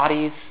our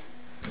bodies,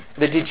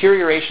 the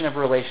deterioration of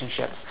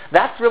relationships.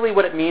 That's really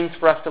what it means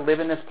for us to live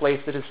in this place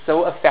that is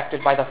so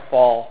affected by the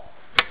fall.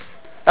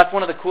 That's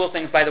one of the cool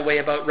things, by the way,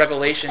 about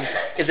Revelation,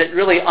 is it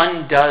really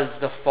undoes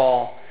the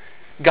fall.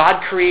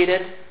 God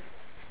created,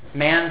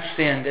 man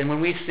sinned, and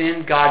when we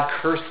sinned, God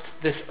cursed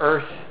this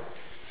earth.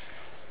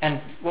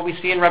 And what we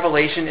see in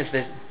Revelation is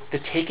the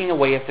taking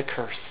away of the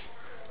curse,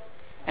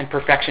 and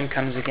perfection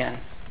comes again.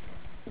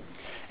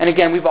 And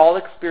again, we've all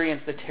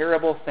experienced the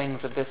terrible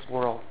things of this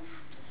world,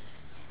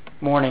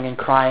 mourning and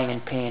crying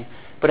and pain.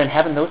 But in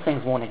heaven, those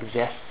things won't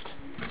exist.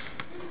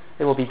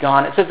 They will be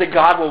gone. It says that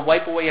God will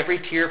wipe away every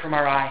tear from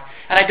our eye.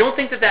 And I don't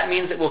think that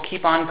means that we'll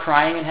keep on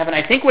crying in heaven.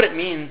 I think what it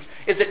means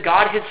is that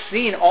God has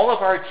seen all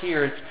of our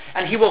tears,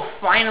 and He will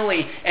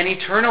finally and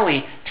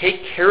eternally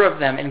take care of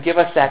them and give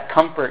us that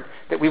comfort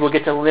that we will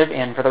get to live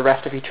in for the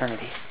rest of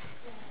eternity.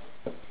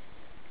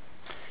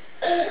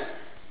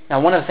 Now,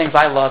 one of the things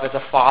I love as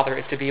a father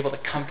is to be able to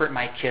comfort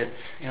my kids.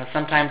 You know,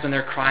 sometimes when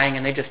they're crying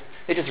and they just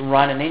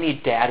run and they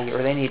need daddy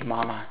or they need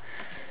mama.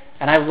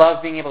 And I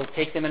love being able to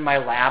take them in my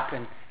lap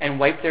and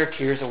wipe their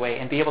tears away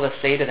and be able to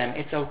say to them,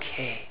 it's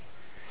okay.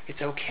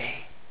 It's okay.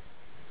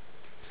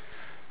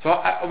 So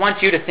I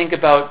want you to think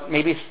about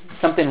maybe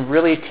something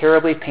really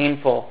terribly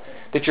painful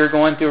that you're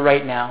going through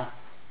right now.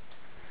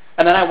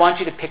 And then I want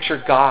you to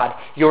picture God,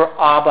 your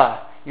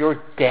Abba,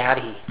 your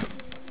daddy,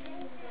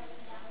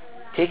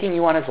 taking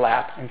you on His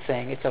lap and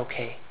saying, it's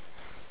okay.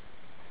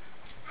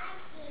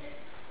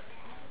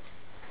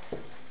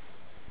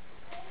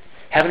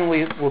 Heaven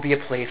will be a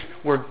place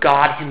where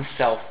God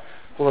Himself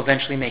will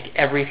eventually make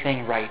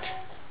everything right.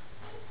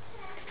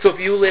 So if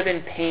you live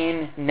in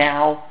pain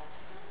now,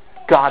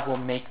 God will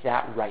make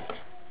that right.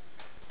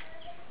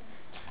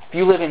 If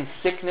you live in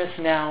sickness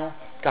now,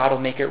 God will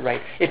make it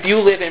right. If you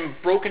live in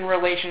broken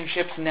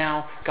relationships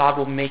now, God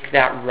will make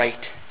that right.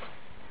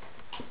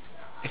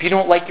 If you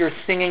don't like your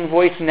singing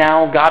voice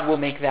now, God will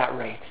make that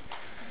right.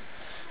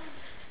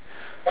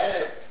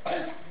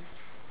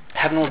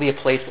 Heaven will be a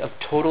place of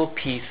total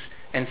peace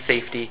and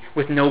safety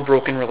with no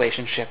broken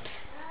relationships.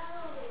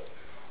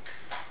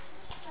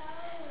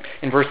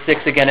 In verse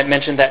 6, again, it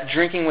mentioned that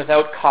drinking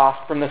without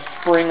cost from the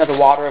spring of the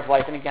water of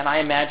life. And again, I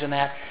imagine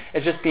that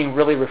as just being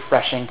really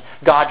refreshing.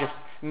 God just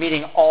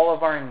meeting all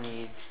of our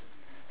needs,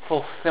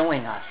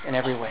 fulfilling us in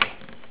every way.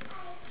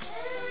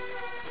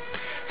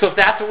 So if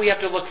that's what we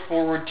have to look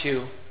forward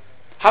to,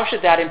 how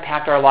should that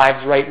impact our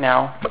lives right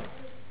now?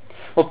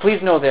 Well,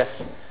 please know this.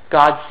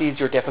 God sees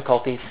your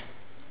difficulties.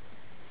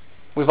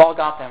 We've all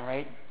got them,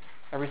 right?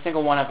 Every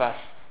single one of us.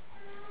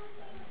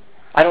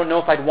 I don't know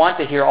if I'd want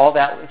to hear all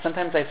that.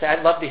 Sometimes I say,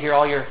 I'd love to hear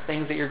all your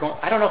things that you're going...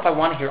 I don't know if I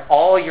want to hear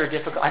all your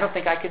difficulties. I don't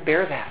think I could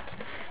bear that.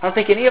 I don't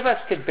think any of us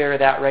could bear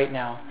that right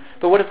now.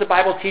 But what does the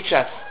Bible teach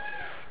us?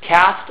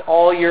 Cast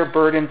all your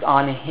burdens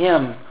on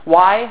Him.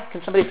 Why?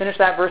 Can somebody finish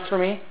that verse for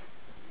me?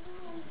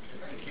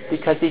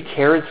 Because He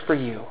cares for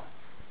you.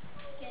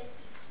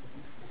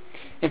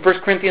 In 1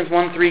 Corinthians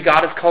 1:3,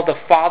 God is called the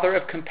Father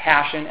of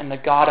compassion and the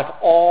God of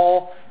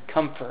all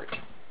comfort.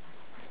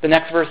 The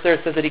next verse there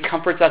says that He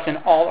comforts us in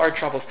all our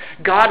troubles.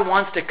 God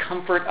wants to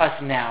comfort us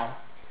now.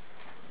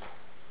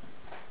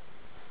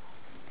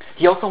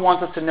 He also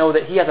wants us to know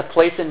that He has a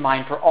place in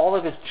mind for all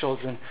of His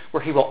children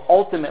where He will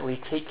ultimately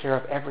take care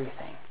of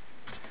everything.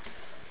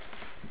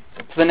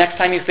 So the next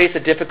time you face a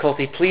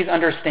difficulty, please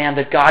understand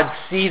that God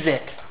sees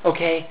it,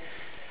 okay?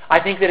 I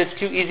think that it's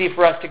too easy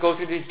for us to go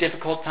through these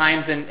difficult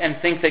times and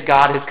think that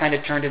God has kind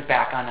of turned His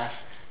back on us.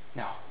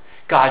 No.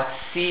 God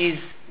sees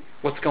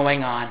what's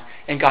going on,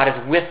 and God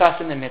is with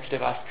us in the midst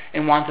of us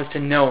and wants us to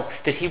know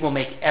that He will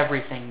make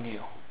everything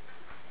new.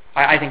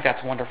 I think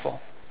that's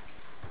wonderful.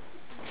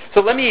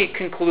 So let me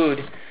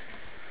conclude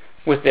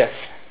with this.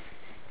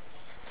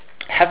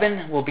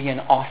 Heaven will be an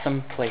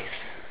awesome place.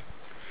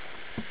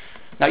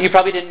 Now, you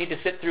probably didn't need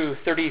to sit through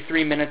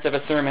 33 minutes of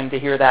a sermon to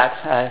hear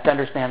that, to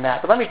understand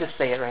that. But let me just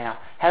say it right now.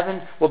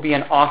 Heaven will be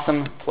an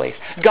awesome place.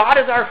 God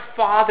is our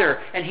Father,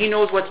 and He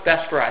knows what's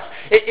best for us.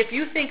 If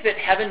you think that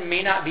heaven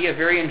may not be a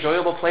very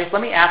enjoyable place,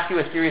 let me ask you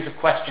a series of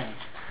questions.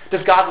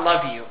 Does God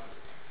love you?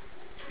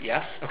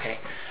 Yes? Okay.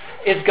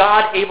 Is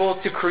God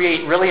able to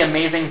create really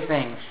amazing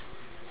things?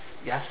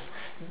 Yes.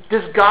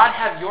 Does God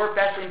have your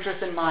best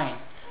interest in mind?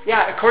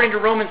 Yeah, according to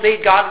Romans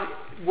 8, God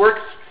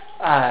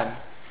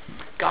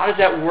is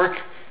at work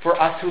for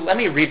us who... Let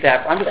me read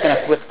that. I'm just going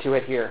to flip to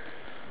it here.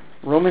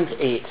 Romans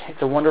 8.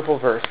 It's a wonderful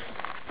verse.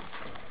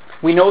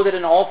 We know that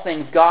in all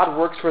things God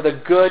works for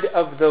the good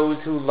of those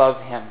who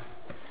love Him,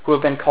 who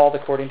have been called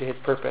according to His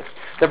purpose.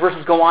 The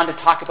verses go on to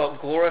talk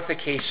about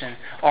glorification,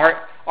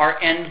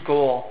 our end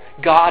goal,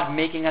 God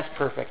making us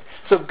perfect.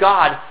 So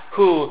God,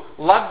 who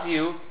loves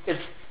you, is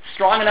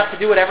strong enough to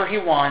do whatever He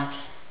wants,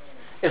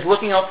 is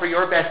looking out for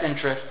your best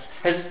interests,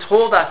 has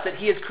told us that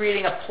He is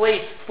creating a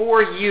place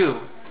for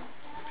you.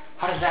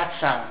 How does that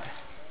sound?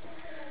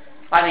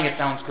 I think it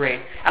sounds great.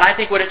 And I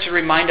think what it should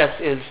remind us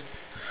is,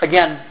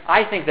 again,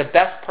 I think the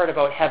best part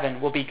about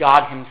heaven will be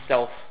God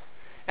himself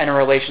and a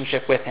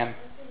relationship with him.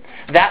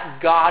 That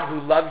God who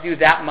loves you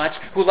that much,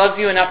 who loves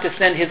you enough to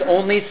send his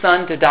only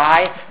Son to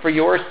die for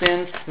your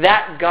sins,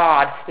 that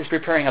God is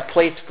preparing a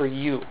place for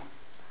you.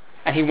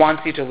 And he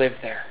wants you to live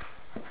there.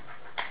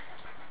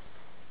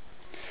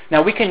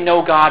 Now, we can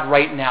know God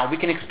right now. We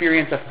can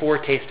experience a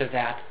foretaste of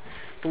that.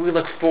 But we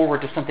look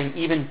forward to something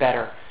even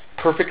better,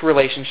 perfect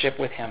relationship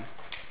with him.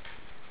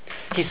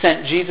 He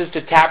sent Jesus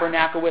to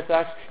tabernacle with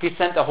us. He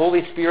sent the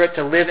Holy Spirit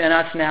to live in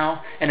us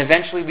now. And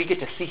eventually we get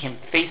to see him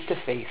face to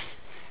face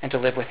and to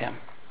live with him.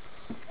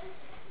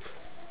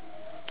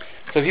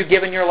 So have you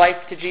given your life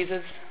to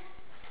Jesus?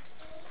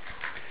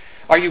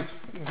 Are you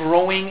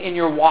growing in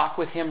your walk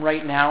with him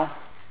right now?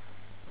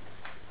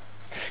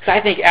 Because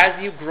I think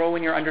as you grow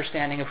in your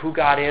understanding of who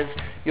God is,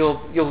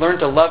 you'll learn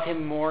to love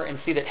him more and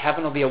see that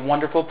heaven will be a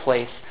wonderful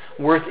place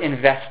worth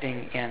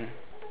investing in.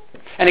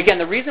 And again,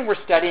 the reason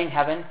we're studying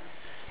heaven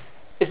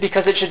is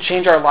because it should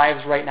change our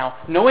lives right now.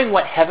 Knowing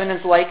what heaven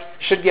is like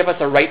should give us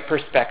a right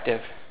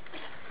perspective.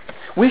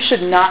 We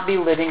should not be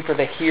living for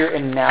the here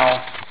and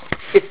now.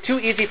 It's too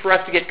easy for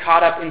us to get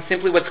caught up in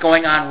simply what's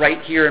going on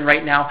right here and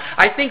right now.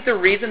 I think the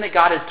reason that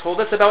God has told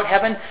us about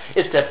heaven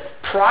is to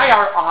pry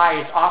our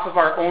eyes off of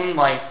our own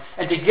life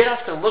and to get us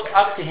to look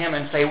up to him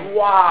and say,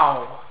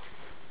 wow,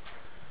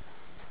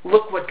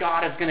 look what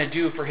God is going to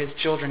do for his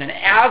children. And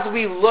as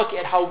we look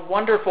at how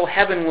wonderful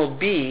heaven will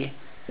be,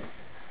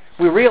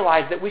 we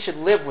realize that we should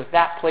live with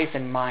that place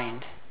in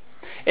mind.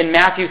 In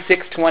Matthew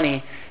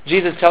 6:20,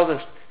 Jesus tells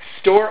us,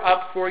 store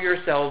up for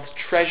yourselves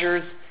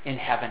treasures in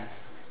heaven.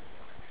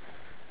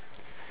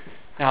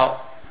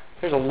 Now,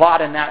 there's a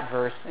lot in that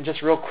verse, and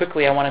just real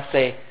quickly I want to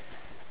say,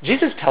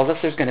 Jesus tells us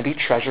there's going to be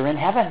treasure in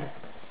heaven.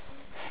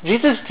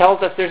 Jesus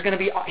tells us there's going to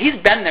be,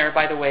 he's been there,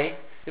 by the way.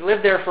 He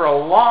lived there for a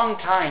long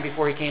time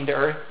before he came to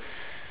earth.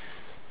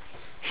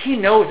 He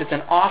knows it's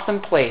an awesome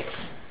place.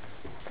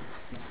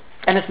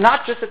 And it's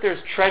not just that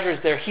there's treasures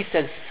there. He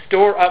says,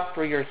 store up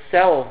for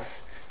yourselves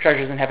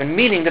treasures in heaven,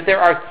 meaning that there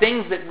are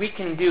things that we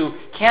can do,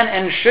 can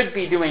and should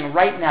be doing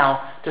right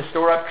now to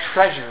store up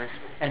treasures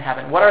in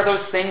heaven. What are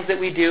those things that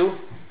we do?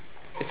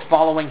 It's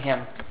following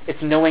him.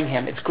 It's knowing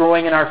him. It's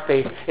growing in our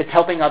faith. It's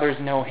helping others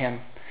know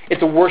him.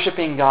 It's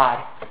worshiping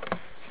God.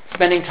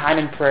 Spending time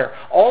in prayer.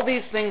 All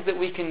these things that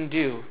we can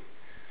do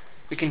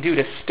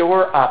to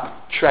store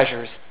up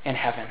treasures in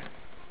heaven.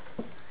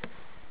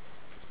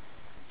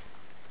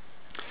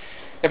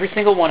 Every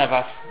single one of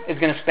us is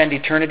going to spend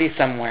eternity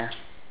somewhere.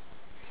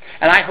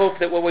 And I hope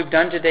that what we've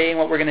done today and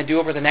what we're going to do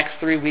over the next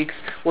 3 weeks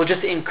will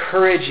just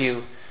encourage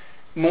you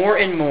more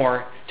and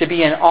more to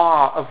be in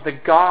awe of the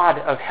God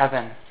of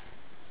heaven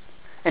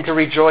and to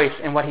rejoice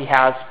in what he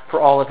has for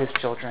all of his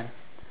children.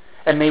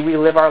 And may we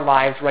live our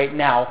lives right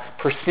now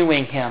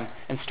pursuing him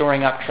and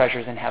storing up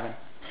treasures in heaven.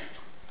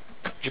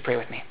 Would you pray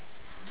with me?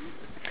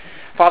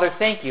 Father,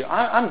 thank you.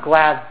 I'm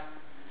glad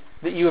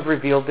that you have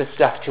revealed this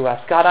stuff to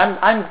us. God,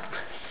 I'm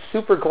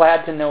super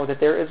glad to know that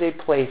there is a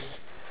place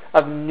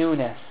of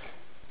newness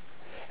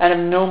and of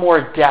no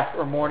more death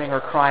or mourning or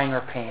crying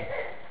or pain,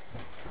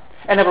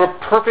 and of a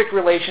perfect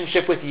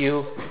relationship with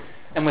you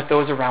and with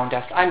those around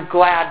us. I'm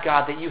glad,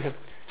 God, that you have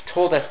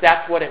told us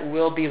that's what it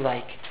will be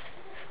like.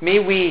 May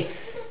we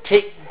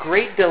take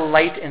great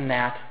delight in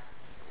that.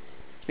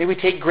 May we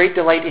take great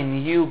delight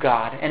in you,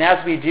 God. And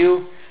as we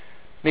do,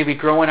 may we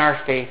grow in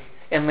our faith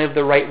and live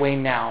the right way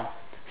now,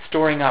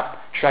 storing up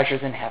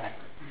treasures in heaven.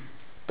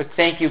 But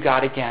thank you,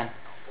 God, again,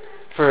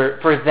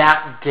 for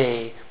that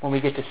day when we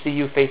get to see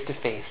you face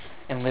to face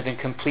and live in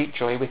complete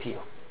joy with you.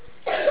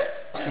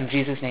 In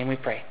Jesus' name we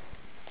pray.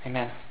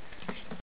 Amen.